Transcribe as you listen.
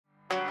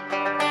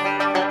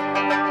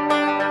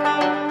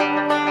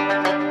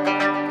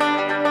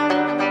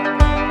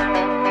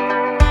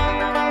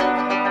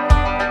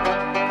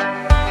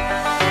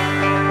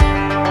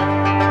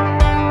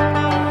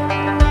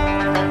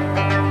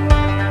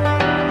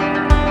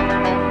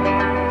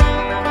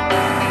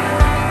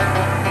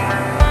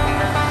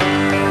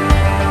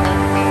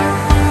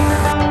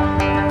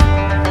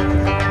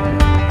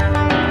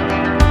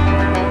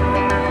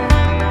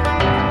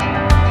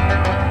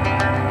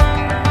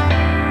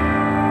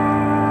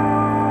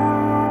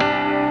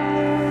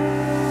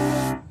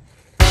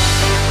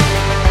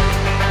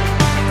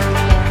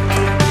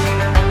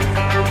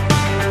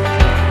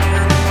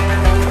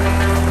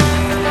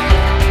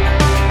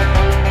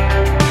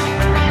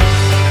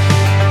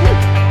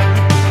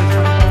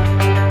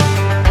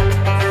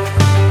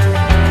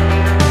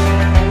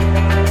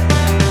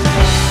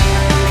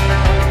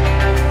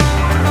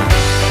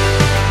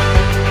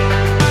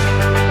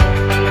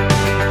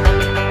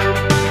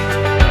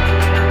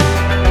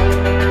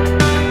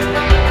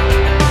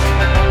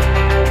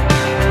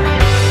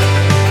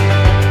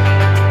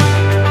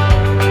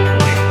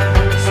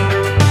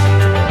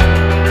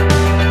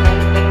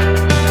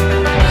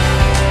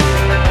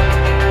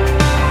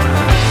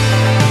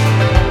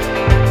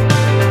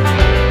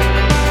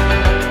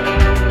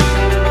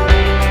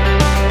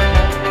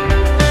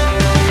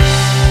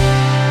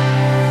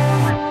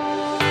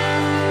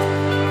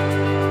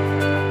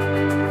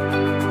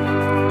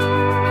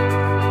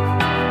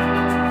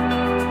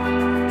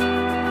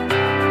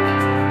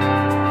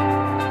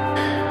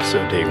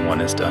so day one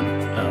is done.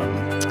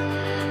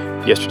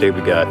 Yesterday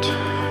we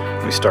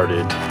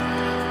started,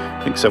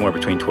 I think somewhere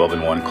between 12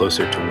 and 1,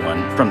 closer to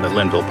 1 from the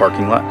Linville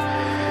parking lot,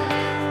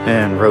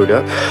 and rode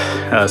up.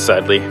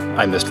 Sadly,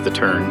 I missed the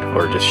turn,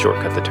 or just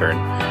shortcut the turn,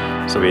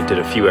 so we did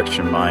a few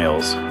extra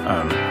miles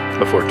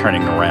before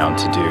turning around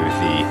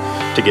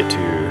to get to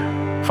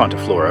Fonta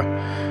Flora,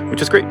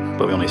 which is great,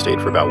 but we only stayed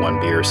for about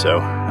 1 beer, so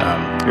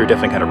we were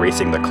definitely kind of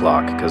racing the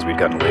clock because we'd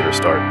gotten a later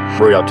start.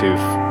 Rode out to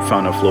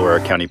Fonta Flora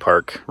County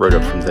Park, rode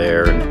up from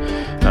there, and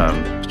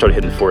started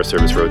hitting the Forest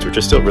Service roads, which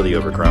are still really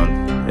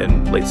overgrown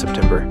in late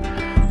September,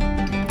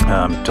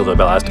 till the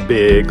last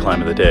big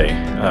climb of the day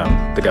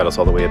that got us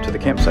all the way up to the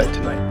campsite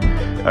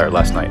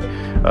last night,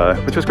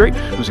 which was great.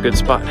 It was a good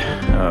spot.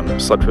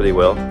 Slept really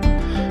well.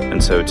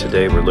 And so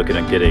today we're looking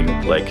at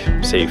getting, like,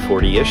 say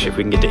 40-ish. If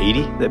we can get to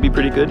 80, that'd be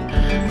pretty good.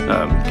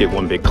 Get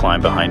one big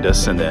climb behind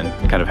us, and then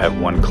kind of have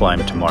one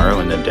climb tomorrow,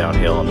 and then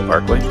downhill on the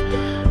parkway.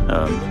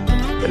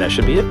 And that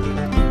should be it.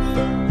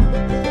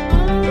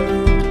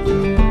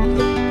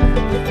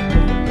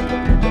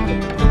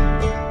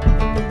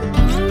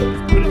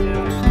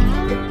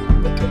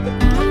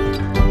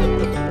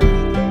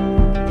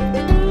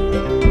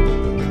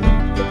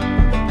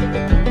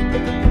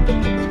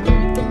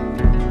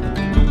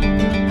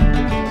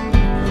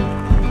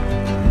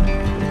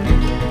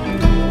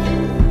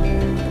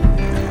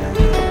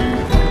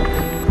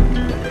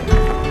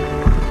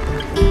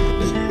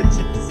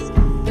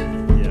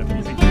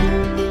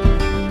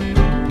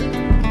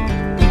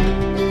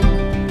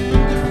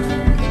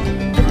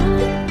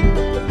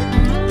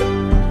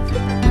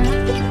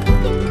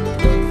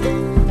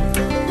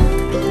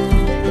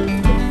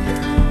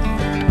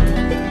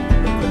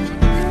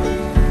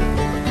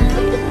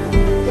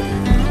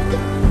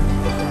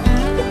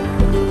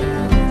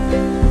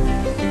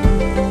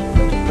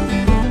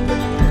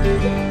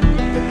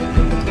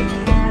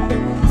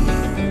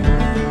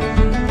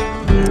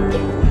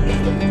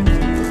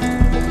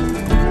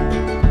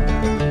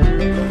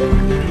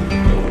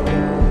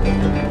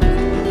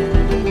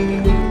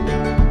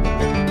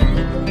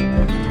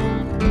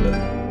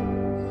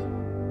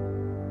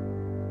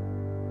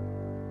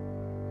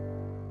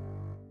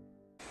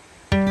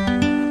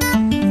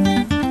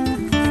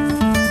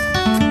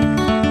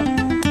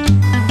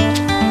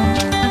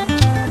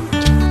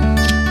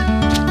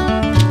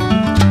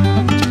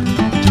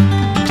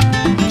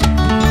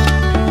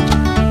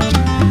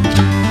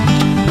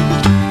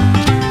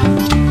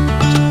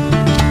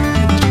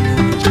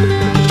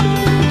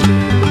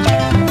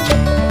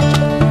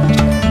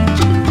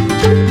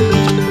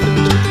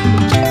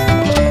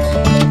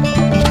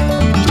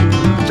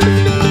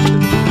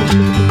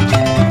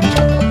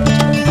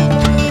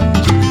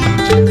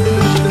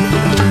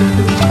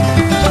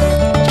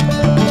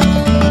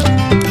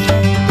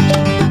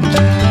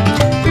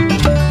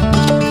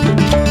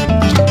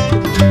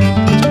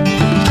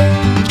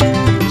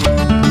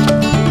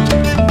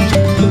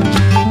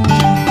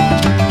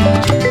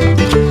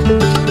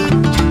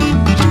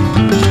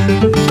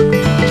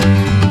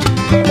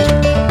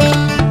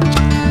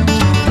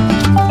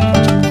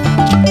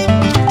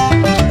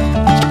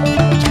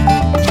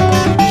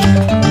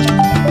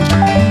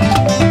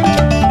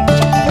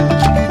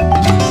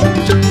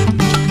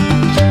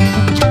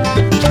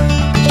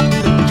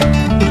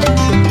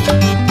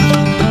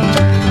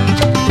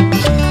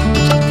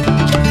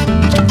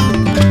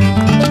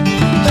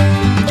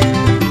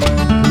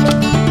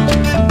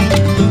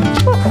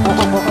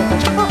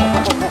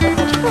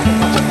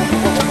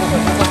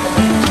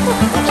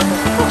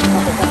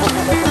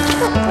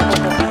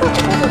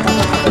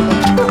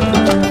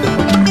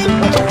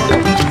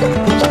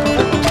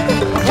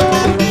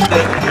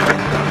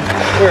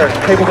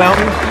 Table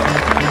Mountain?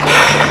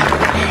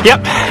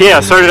 Yep, yeah,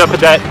 started up at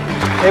that.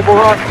 Table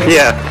Rock?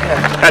 Yeah,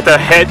 at the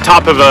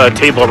top of a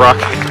Table Rock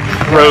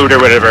road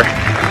or whatever.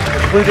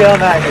 Flew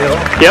down that hill.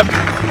 Yep.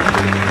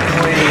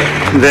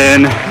 And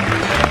then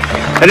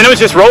it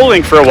was just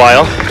rolling for a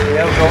while.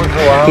 Yeah, it was rolling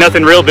for a while.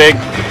 Nothing real big,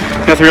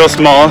 nothing real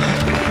small.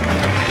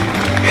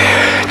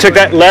 Took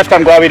that left,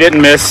 I'm glad we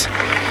didn't miss.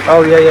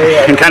 Oh,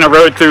 yeah. And kind of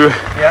rode through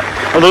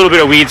a little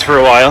bit of weeds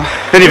for a while.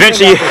 Then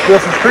eventually,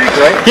 Wilson's Creek,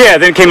 right?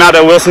 Yeah, then came out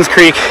of Wilson's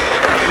Creek,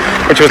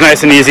 which was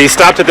nice and easy.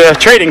 Stopped at the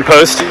trading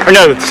post, or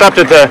no, stopped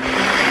at the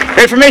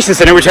information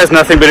center, which has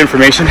nothing but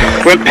information.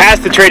 Went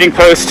past the trading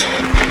post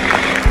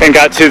and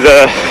got to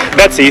the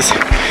Betsy's,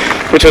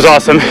 which was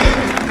awesome.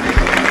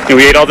 And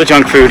we ate all the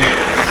junk food.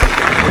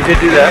 We did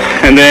do that.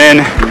 And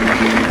then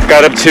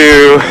got up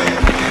to,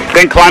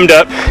 then climbed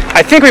up.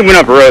 I think we went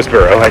up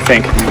Roseboro, I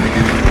think.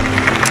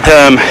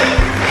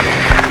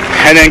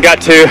 And then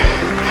got to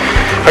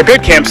a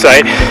good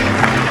campsite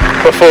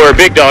before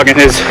Big Dog and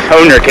his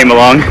owner came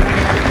along.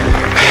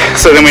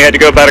 So then we had to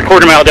go about a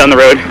quarter mile down the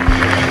road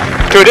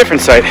to a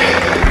different site.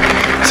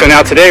 So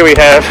now today we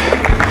have,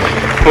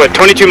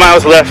 22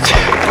 miles left,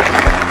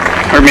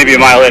 or maybe a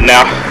mile in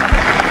now,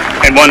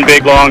 and one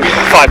big long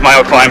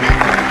 5-mile climb.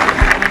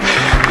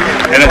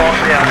 And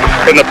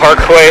then the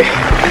parkway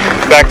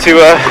back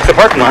to the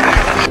parking lot.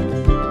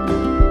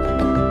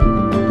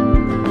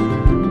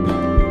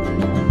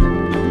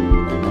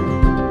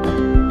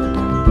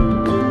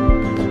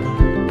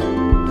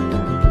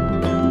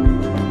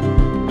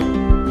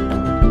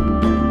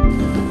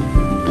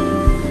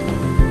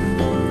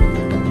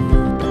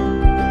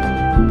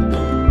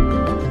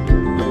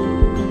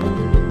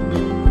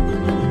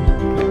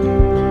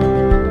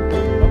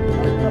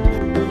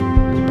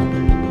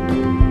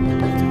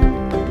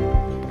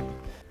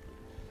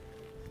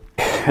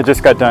 I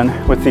just got done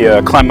with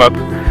the climb up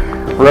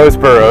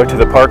Roseboro to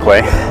the Parkway,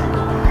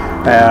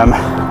 and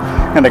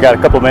I got a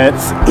couple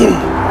minutes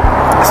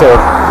so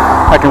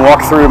I can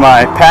walk through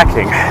my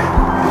packing.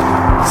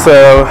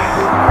 So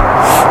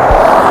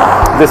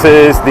this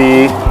is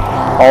the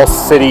All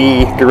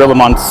City Gorilla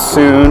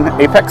Monsoon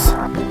Apex.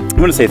 I'm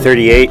gonna say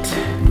 38,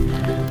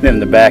 then in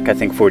the back I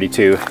think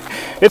 42.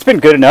 It's been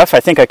good enough. I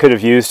think I could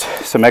have used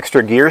some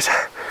extra gears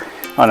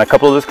on a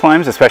couple of those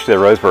climbs, especially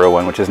the Roseboro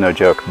one, which is no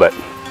joke, but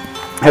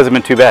hasn't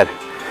been too bad.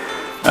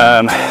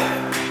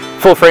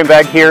 Full frame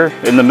bag here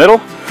in the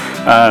middle.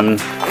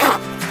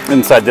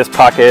 Inside this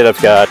pocket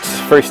I've got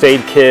first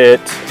aid kit,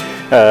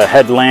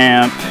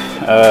 headlamp,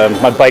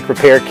 my bike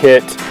repair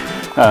kit,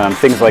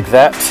 things like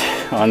that.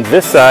 On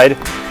this side,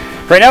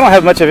 right now I don't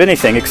have much of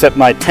anything except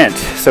my tent.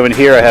 So in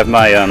here I have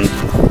my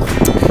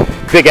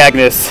Big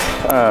Agnes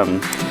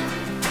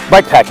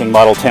Bikepacking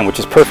Model 10, which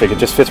is perfect. It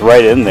just fits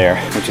right in there,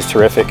 which is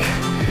terrific.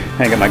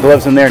 I got my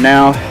gloves in there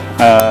now.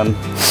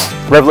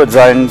 Revelet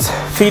Designs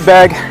feed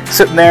bag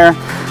sitting there.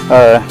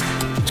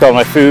 It's all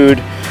my food.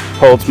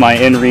 Holds my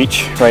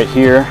inReach right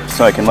here,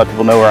 so I can let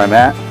people know where I'm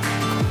at.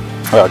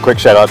 Quick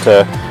shout out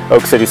to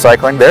Oak City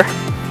Cycling there.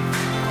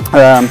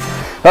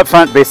 Up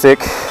front, basic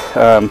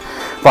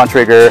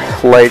Bontrager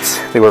lights.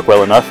 They work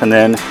well enough, and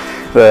then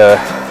the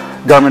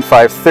Garmin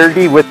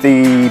 530 with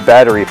the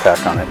battery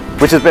pack on it,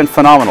 which has been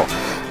phenomenal.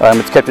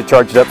 It's kept it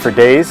charged up for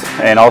days,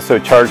 and also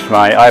charged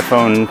my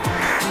iPhone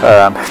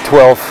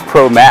 12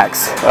 Pro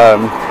Max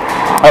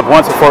up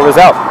once before it was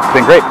out. It's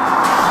been great.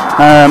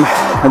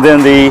 And then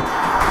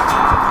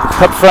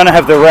up front I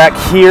have the rack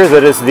here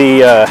that is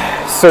the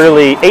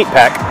Surly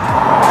 8-pack,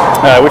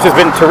 which has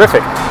been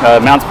terrific.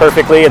 Mounts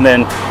perfectly, and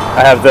then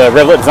I have the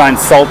Revelet Design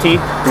Salty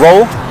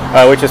roll,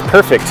 which is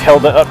perfect,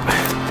 held up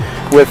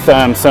with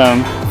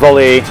some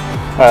Volley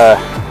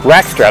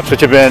rack straps,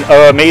 which have been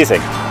amazing.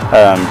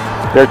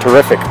 They're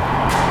terrific.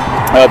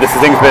 This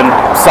thing's been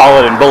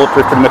solid and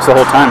bulletproof pretty much the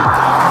whole time.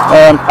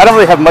 I don't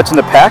really have much in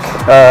the pack.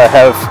 I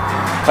have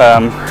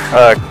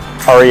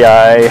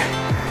REI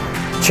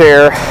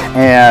chair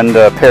and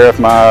a pair of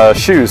my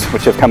shoes,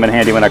 which have come in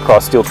handy when I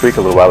crossed Steel Creek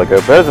a little while ago.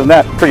 But other than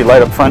that, pretty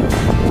light up front.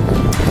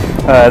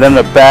 Then in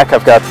the back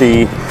I've got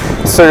the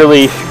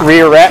Surly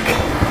rear rack,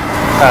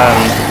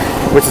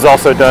 which is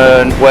also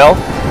done well.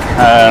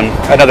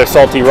 Another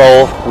Salty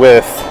roll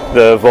with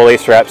the Volley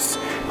straps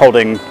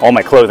holding all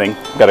my clothing.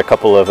 Got a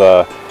couple of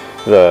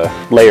the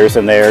layers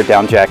in there,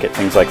 down jacket,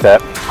 things like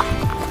that.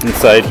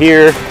 Inside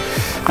here,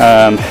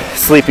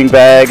 sleeping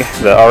bag,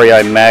 the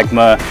REI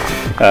Magma,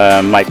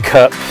 my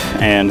cup,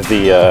 and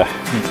the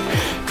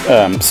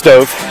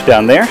stove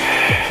down there.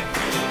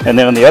 And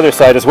then on the other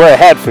side is where I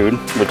had food,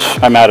 which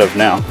I'm out of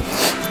now.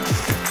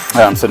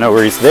 So no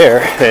worries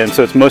there. And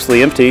so it's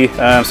mostly empty.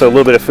 So a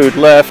little bit of food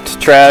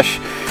left, trash,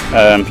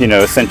 you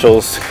know,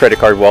 essentials, credit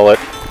card, wallet,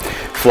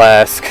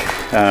 flask,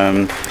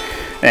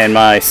 and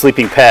my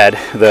sleeping pad,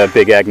 the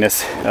Big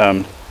Agnes,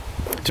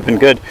 which has been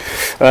good.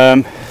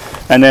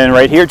 And then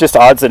right here, just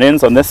odds and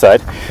ends on this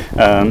side.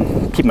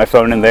 Keep my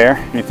phone in there,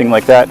 anything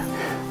like that.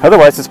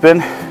 Otherwise, it's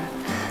been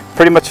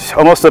pretty much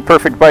almost a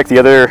perfect bike. My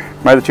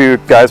other two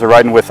guys are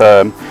riding with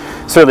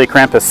Surly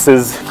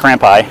Krampus's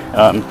Crampi,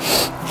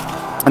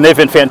 and they've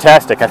been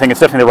fantastic. I think it's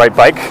definitely the right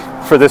bike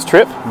for this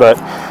trip, but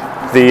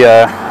the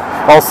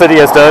All City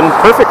has done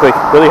perfectly.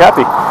 Really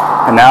happy.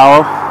 And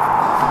now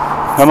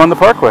I'm on the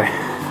Parkway.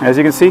 As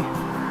you can see,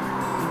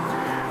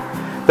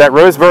 that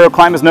Roseboro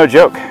climb is no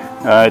joke.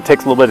 It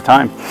takes a little bit of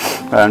time.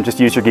 Just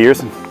use your gears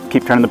and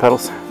keep turning the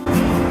pedals.